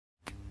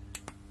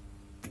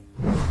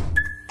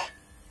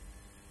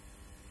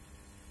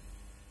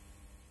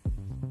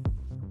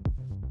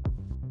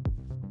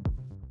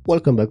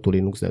Welcome back to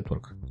Linux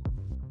Network.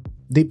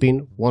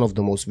 Deepin, one of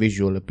the most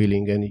visual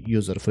appealing and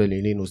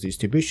user-friendly Linux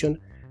distribution,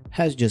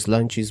 has just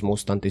launched its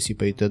most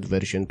anticipated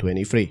version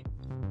 23.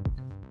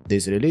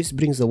 This release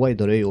brings a wide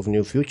array of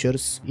new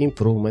features,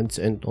 improvements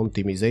and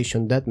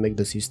optimization that make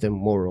the system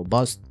more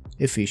robust,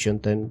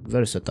 efficient and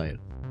versatile.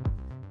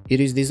 It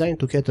is designed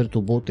to cater to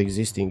both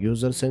existing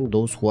users and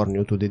those who are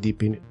new to the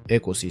Deepin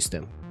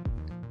ecosystem.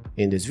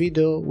 In this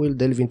video, we'll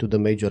delve into the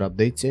major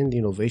updates and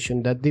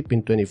innovation that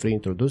Deepin 23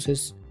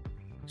 introduces,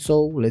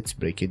 so let's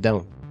break it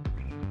down.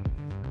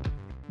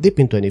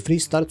 Deepin 23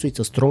 starts with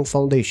a strong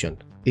foundation.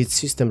 Its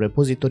system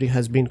repository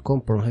has been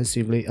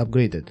comprehensively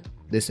upgraded.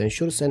 This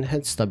ensures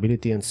enhanced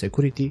stability and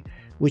security,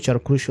 which are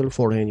crucial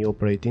for any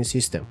operating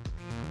system.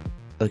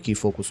 A key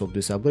focus of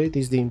this upgrade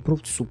is the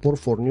improved support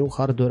for new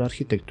hardware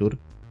architecture,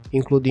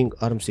 including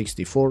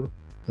ARM64,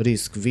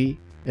 RISC-V,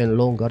 and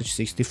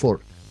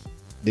Long-Arch64.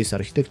 These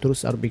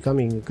architectures are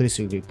becoming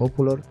increasingly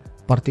popular,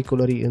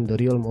 particularly in the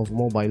realm of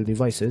mobile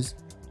devices,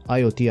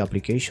 IoT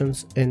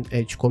applications, and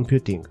edge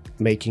computing,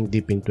 making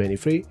Deepin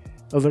 23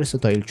 a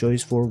versatile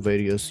choice for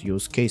various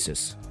use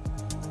cases.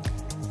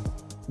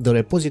 The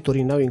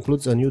repository now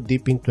includes a new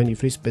Deepin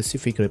 23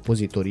 specific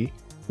repository,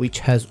 which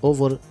has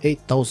over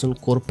 8,000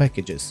 core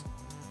packages.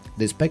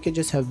 These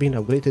packages have been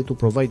upgraded to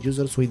provide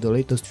users with the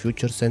latest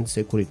features and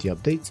security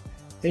updates,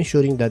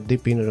 ensuring that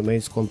Deepin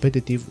remains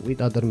competitive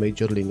with other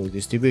major Linux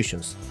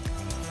distributions.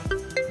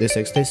 This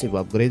extensive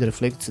upgrade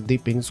reflects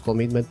Deepin's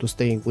commitment to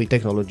staying with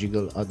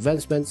technological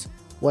advancements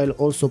while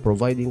also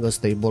providing a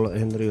stable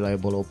and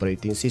reliable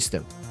operating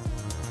system.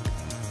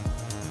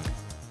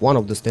 One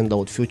of the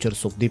standout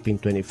features of Deepin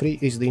 23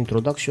 is the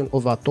introduction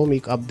of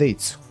atomic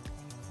updates.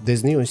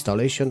 This new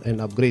installation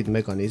and upgrade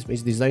mechanism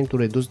is designed to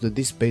reduce the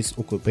disk space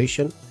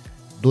occupation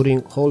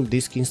during whole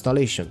disk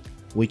installation,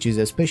 which is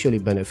especially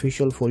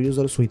beneficial for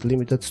users with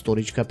limited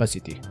storage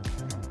capacity.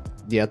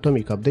 The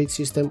atomic update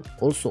system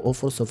also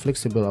offers a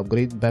flexible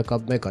upgrade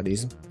backup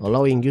mechanism,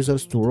 allowing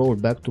users to roll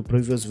back to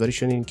previous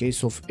version in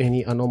case of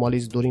any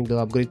anomalies during the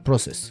upgrade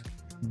process.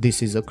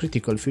 This is a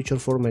critical feature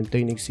for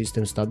maintaining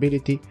system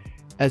stability,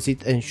 as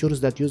it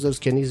ensures that users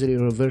can easily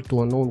revert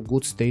to a known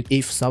good state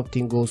if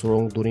something goes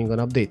wrong during an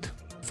update.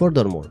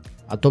 Furthermore,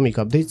 atomic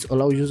updates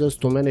allow users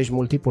to manage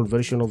multiple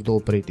versions of the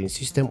operating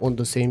system on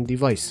the same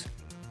device.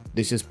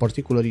 This is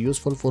particularly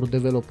useful for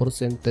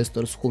developers and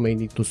testers who may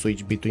need to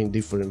switch between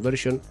different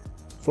versions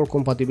for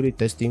compatibility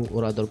testing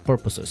or other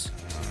purposes.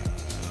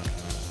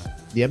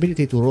 The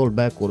ability to roll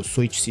back or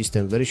switch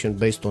system version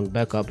based on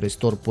backup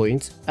restore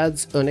points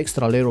adds an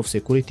extra layer of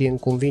security and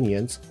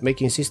convenience,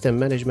 making system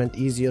management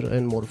easier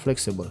and more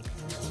flexible.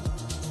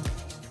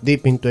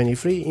 Deepin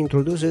 23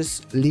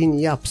 introduces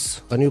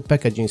LinYaps, a new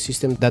packaging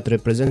system that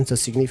represents a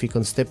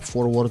significant step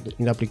forward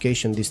in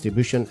application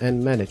distribution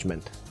and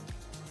management.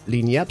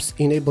 LinYaps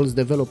enables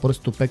developers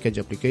to package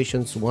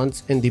applications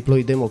once and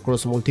deploy them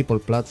across multiple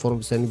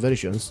platforms and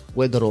versions,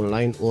 whether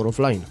online or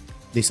offline.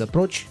 This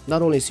approach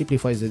not only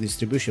simplifies the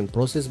distribution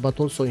process but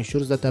also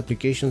ensures that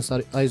applications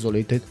are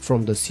isolated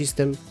from the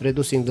system,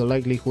 reducing the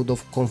likelihood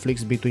of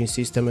conflicts between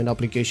system and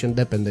application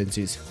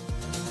dependencies.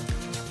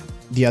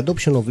 The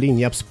adoption of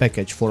LinYaps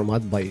package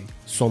format by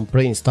some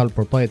pre-installed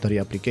proprietary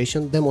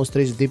applications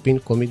demonstrates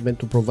Deepin's commitment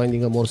to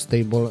providing a more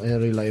stable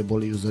and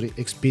reliable user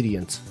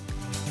experience.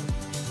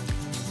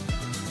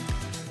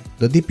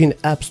 The Deepin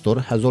App Store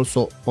has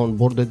also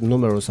onboarded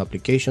numerous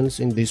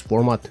applications in this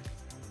format,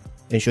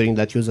 ensuring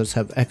that users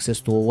have access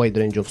to a wide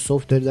range of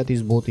software that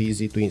is both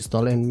easy to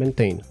install and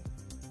maintain.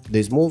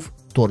 This move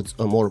towards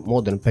a more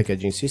modern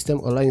packaging system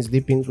aligns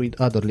Deepin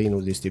with other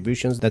Linux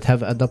distributions that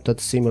have adopted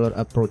similar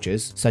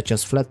approaches, such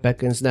as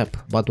Flatpak and Snap,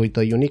 but with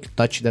a unique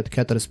touch that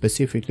caters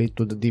specifically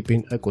to the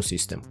Deepin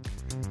ecosystem.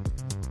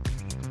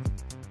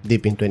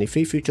 Deepin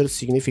 23 features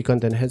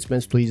significant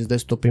enhancements to its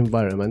desktop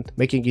environment,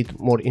 making it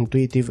more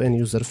intuitive and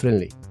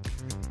user-friendly.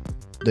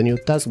 The new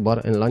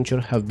taskbar and launcher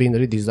have been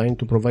redesigned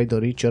to provide a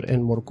richer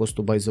and more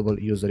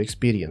customizable user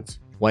experience.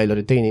 While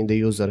retaining the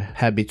user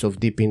habits of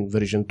Deepin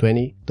version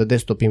 20, the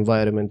desktop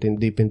environment in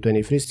Deepin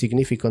 23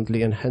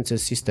 significantly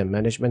enhances system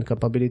management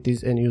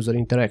capabilities and user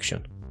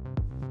interaction.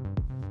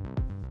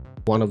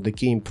 One of the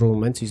key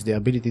improvements is the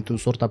ability to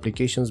sort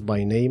applications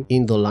by name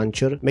in the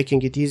launcher,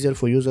 making it easier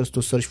for users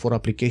to search for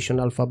applications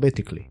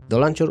alphabetically. The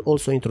launcher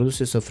also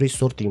introduces a free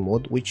sorting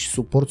mode which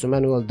supports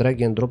manual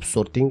drag and drop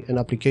sorting and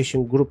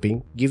application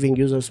grouping, giving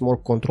users more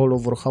control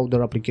over how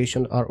their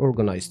applications are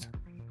organized.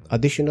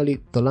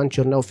 Additionally, the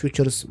launcher now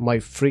features My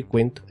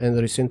Frequent and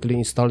Recently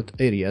Installed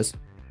areas,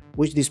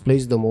 which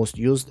displays the most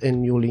used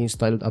and newly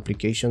installed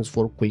applications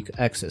for quick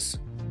access.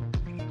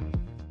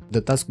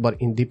 The taskbar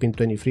in Deepin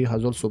 23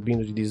 has also been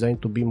redesigned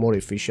to be more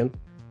efficient,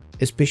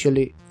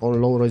 especially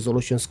on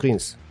low-resolution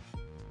screens.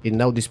 It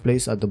now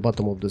displays at the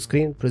bottom of the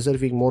screen,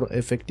 preserving more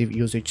effective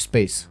usage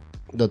space.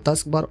 The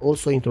taskbar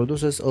also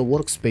introduces a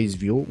workspace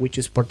view, which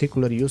is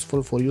particularly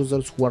useful for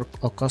users who are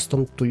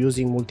accustomed to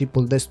using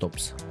multiple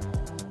desktops.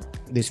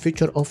 This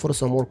feature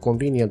offers a more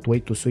convenient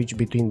way to switch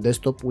between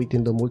desktops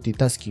within the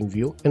multitasking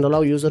view and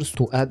allow users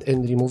to add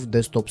and remove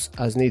desktops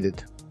as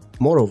needed.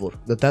 Moreover,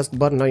 the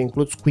taskbar now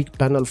includes quick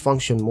panel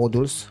function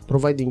modules,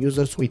 providing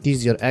users with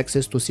easier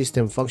access to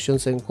system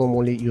functions and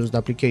commonly used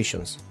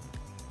applications.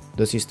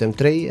 The system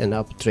tray and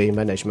app tray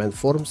management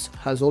forms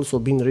has also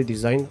been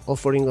redesigned,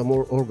 offering a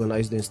more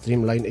organized and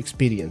streamlined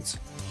experience.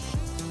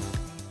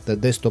 The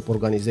desktop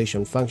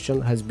organization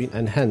function has been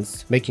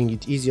enhanced, making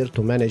it easier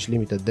to manage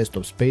limited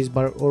desktop space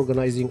by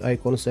organizing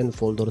icons and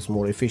folders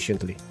more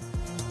efficiently.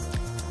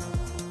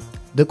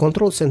 The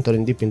control center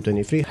in Deepin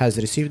 23 has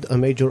received a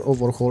major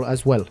overhaul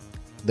as well.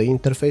 The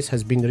interface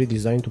has been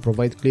redesigned to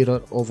provide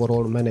clearer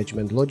overall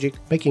management logic,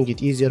 making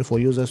it easier for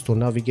users to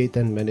navigate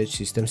and manage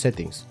system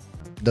settings.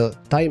 The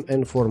time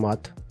and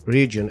format,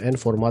 region and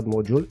format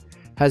module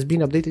has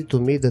been updated to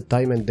meet the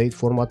time and date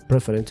format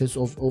preferences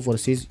of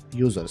overseas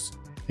users,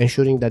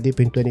 ensuring that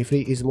Deepin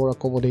 23 is more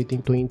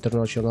accommodating to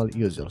international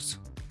users.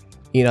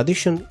 In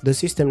addition, the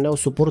system now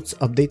supports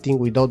updating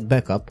without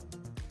backup,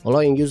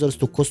 allowing users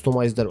to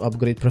customize their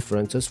upgrade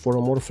preferences for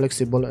a more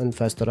flexible and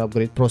faster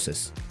upgrade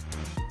process.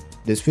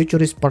 This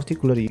feature is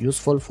particularly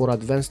useful for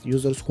advanced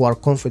users who are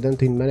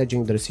confident in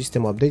managing their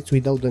system updates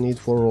without the need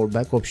for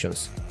rollback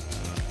options.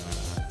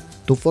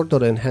 To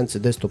further enhance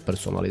desktop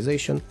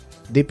personalization,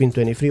 Deepin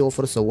 23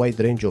 offers a wide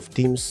range of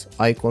themes,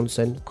 icons,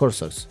 and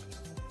cursors.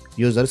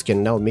 Users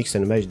can now mix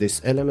and match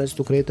these elements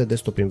to create a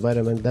desktop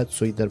environment that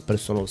suits their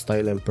personal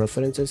style and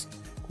preferences,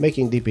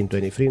 making Deepin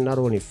 23 not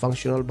only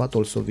functional but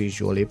also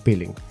visually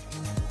appealing.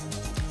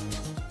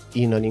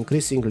 In an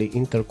increasingly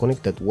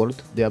interconnected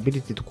world, the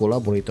ability to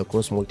collaborate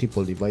across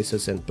multiple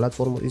devices and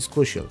platforms is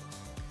crucial.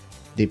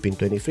 Deepin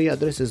 23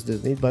 addresses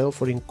this need by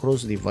offering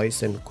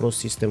cross-device and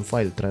cross-system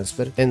file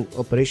transfer and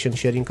operation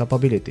sharing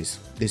capabilities.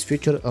 This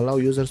feature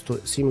allows users to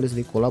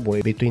seamlessly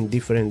collaborate between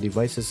different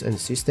devices and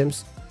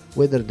systems,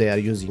 whether they are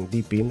using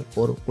Deepin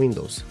or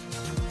Windows.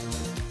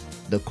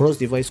 The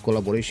cross-device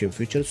collaboration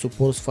feature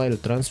supports file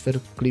transfer,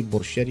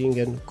 clipboard sharing,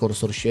 and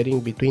cursor sharing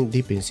between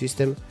Deepin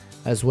systems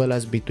as well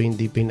as between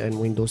Deepin and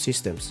Windows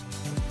systems.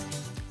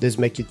 This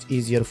makes it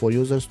easier for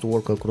users to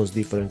work across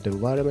different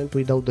environments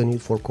without the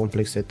need for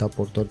complex setup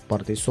or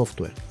third-party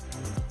software.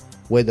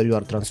 Whether you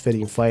are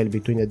transferring files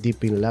between a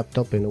Deepin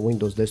laptop and a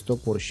Windows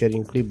desktop or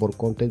sharing clipboard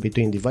content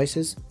between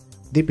devices,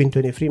 Deepin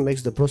 23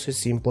 makes the process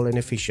simple and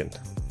efficient.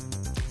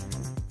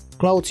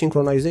 Cloud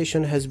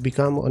synchronization has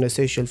become an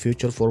essential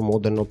feature for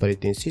modern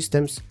operating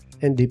systems,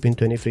 and Deepin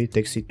 23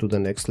 takes it to the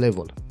next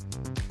level.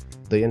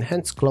 The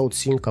enhanced cloud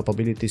sync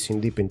capabilities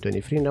in Deepin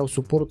 23 now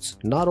supports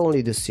not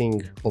only the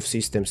sync of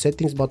system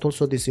settings but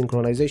also the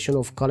synchronization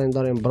of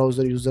calendar and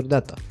browser user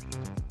data.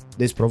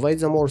 This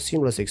provides a more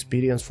seamless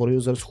experience for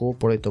users who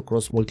operate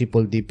across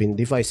multiple Deepin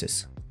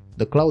devices.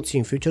 The cloud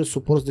sync feature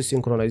supports the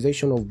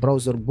synchronization of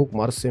browser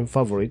bookmarks and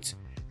favorites,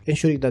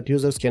 ensuring that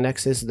users can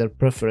access their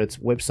preferred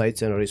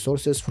websites and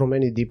resources from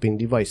any Deepin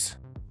device.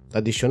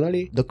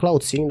 Additionally, the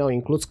cloud sync now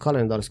includes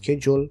calendar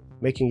schedule,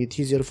 making it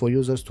easier for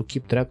users to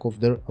keep track of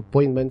their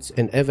appointments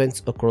and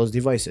events across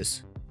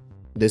devices.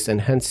 This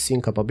enhanced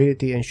sync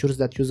capability ensures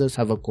that users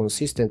have a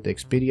consistent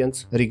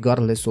experience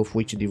regardless of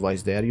which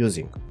device they are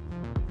using.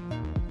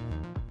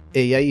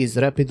 AI is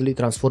rapidly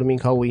transforming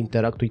how we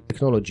interact with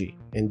technology,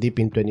 and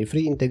Deepin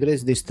 23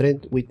 integrates this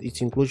trend with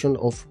its inclusion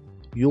of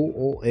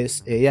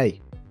UOS AI.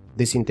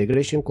 This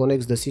integration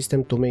connects the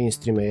system to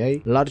mainstream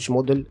AI large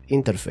model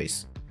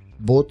interface,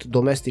 both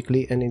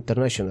domestically and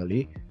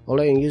internationally,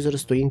 allowing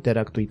users to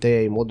interact with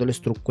AI models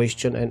through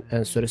question and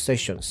answer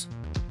sessions.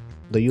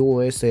 The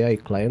UOS AI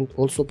client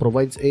also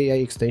provides AI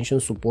extension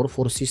support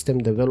for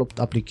system-developed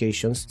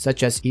applications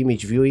such as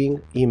image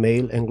viewing,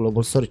 email, and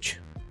global search.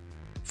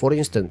 For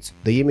instance,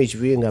 the image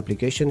viewing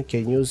application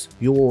can use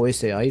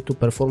UOS AI to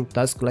perform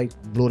tasks like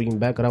blurring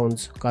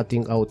backgrounds,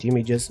 cutting out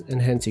images,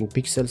 enhancing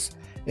pixels,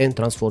 and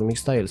transforming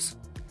styles.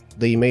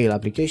 The email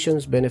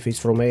applications benefits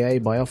from AI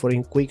by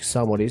offering quick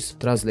summaries,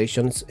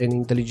 translations, and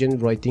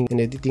intelligent writing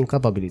and editing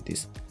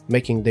capabilities,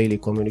 making daily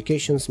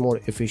communications more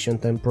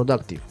efficient and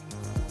productive.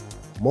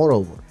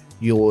 Moreover,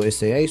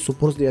 UOS AI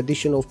supports the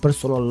addition of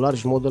personal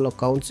large model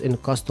accounts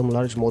and custom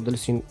large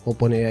models in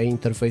OpenAI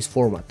interface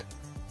format.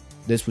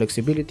 This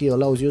flexibility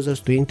allows users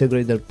to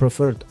integrate their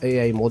preferred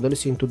AI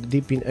models into the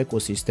Deepin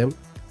ecosystem,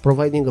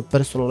 providing a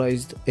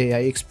personalized AI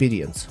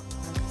experience.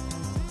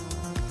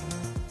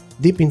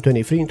 Deepin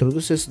 23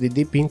 introduces the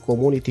Deepin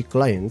Community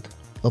Client,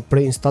 a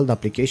pre-installed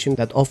application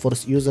that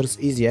offers users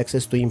easy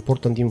access to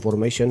important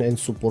information and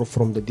support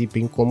from the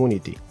Deepin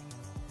community.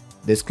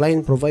 This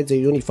client provides a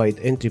unified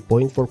entry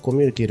point for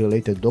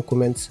community-related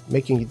documents,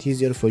 making it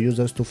easier for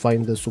users to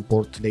find the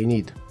support they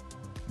need.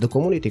 The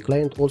community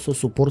client also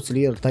supports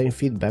real-time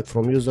feedback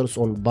from users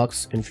on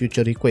bugs and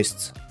future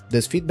requests.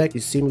 This feedback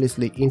is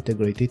seamlessly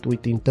integrated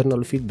with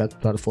internal feedback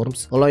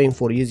platforms, allowing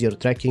for easier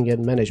tracking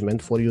and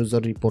management for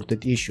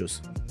user-reported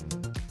issues.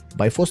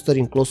 By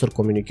fostering closer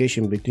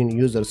communication between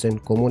users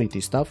and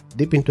community staff,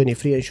 Deepin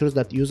 23 ensures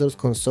that users'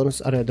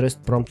 concerns are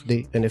addressed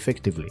promptly and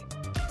effectively.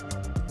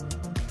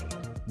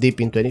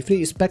 Deepin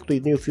 23 is packed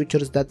with new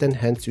features that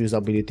enhance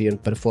usability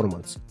and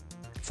performance.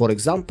 For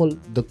example,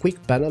 the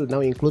Quick Panel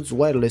now includes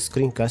wireless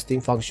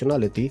screencasting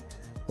functionality,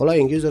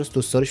 allowing users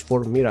to search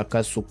for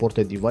Miracast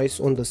supported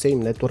device on the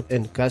same network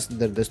and cast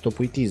their desktop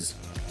with ease.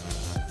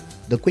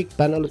 The quick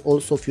panel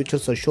also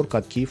features a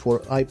shortcut key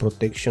for eye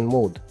protection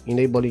mode,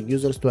 enabling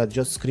users to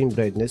adjust screen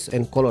brightness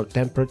and color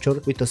temperature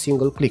with a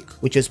single click,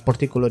 which is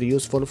particularly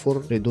useful for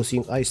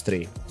reducing eye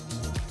strain.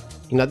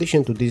 In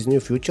addition to these new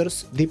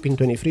features, Deepin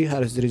 23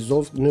 has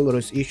resolved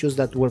numerous issues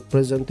that were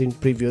present in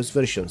previous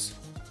versions.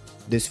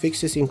 These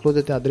fixes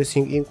included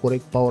addressing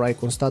incorrect power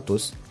icon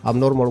status,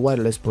 abnormal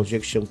wireless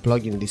projection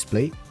plugin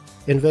display,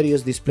 and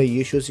various display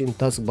issues in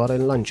taskbar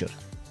and launcher.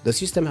 The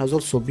system has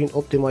also been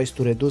optimized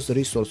to reduce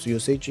resource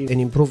usage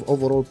and improve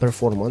overall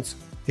performance,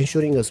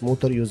 ensuring a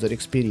smoother user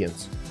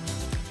experience.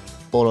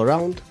 All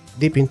around,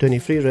 Deepin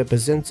 23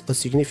 represents a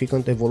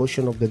significant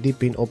evolution of the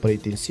Deepin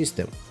operating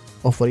system,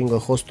 offering a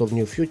host of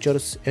new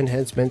features,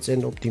 enhancements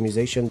and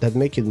optimization that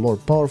make it more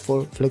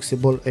powerful,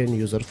 flexible and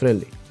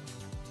user-friendly.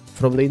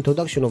 From the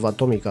introduction of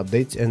atomic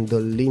updates and the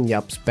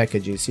LinYaps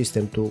packaging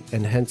system to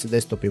enhance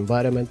desktop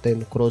environment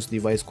and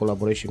cross-device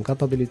collaboration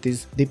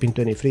capabilities, Deepin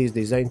 23 is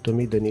designed to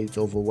meet the needs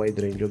of a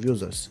wide range of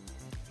users.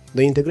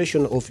 The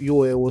integration of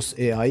UEOS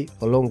AI,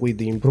 along with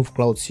the improved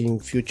cloud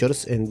sync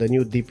features and the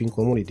new Deepin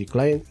community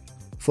client,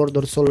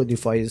 further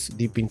solidifies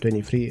Deepin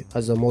 23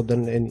 as a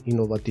modern and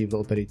innovative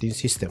operating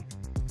system.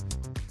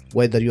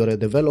 Whether you're a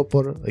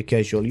developer, a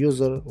casual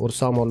user, or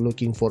someone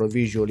looking for a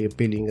visually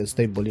appealing and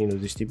stable Linux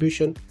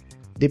distribution,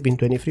 Deepin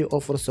 23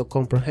 offers a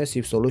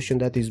comprehensive solution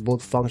that is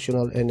both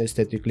functional and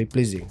aesthetically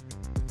pleasing.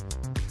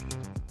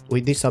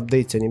 With these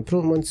updates and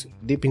improvements,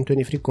 Deepin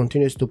 23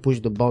 continues to push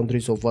the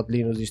boundaries of what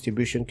Linux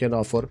distribution can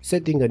offer,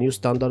 setting a new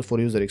standard for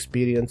user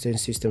experience and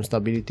system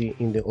stability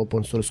in the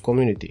open source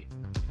community.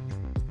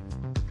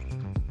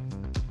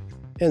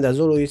 And as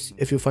always,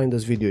 if you find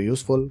this video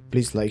useful,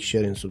 please like,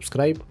 share and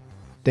subscribe.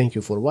 Thank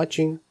you for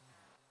watching,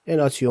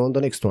 and I'll see you on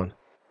the next one.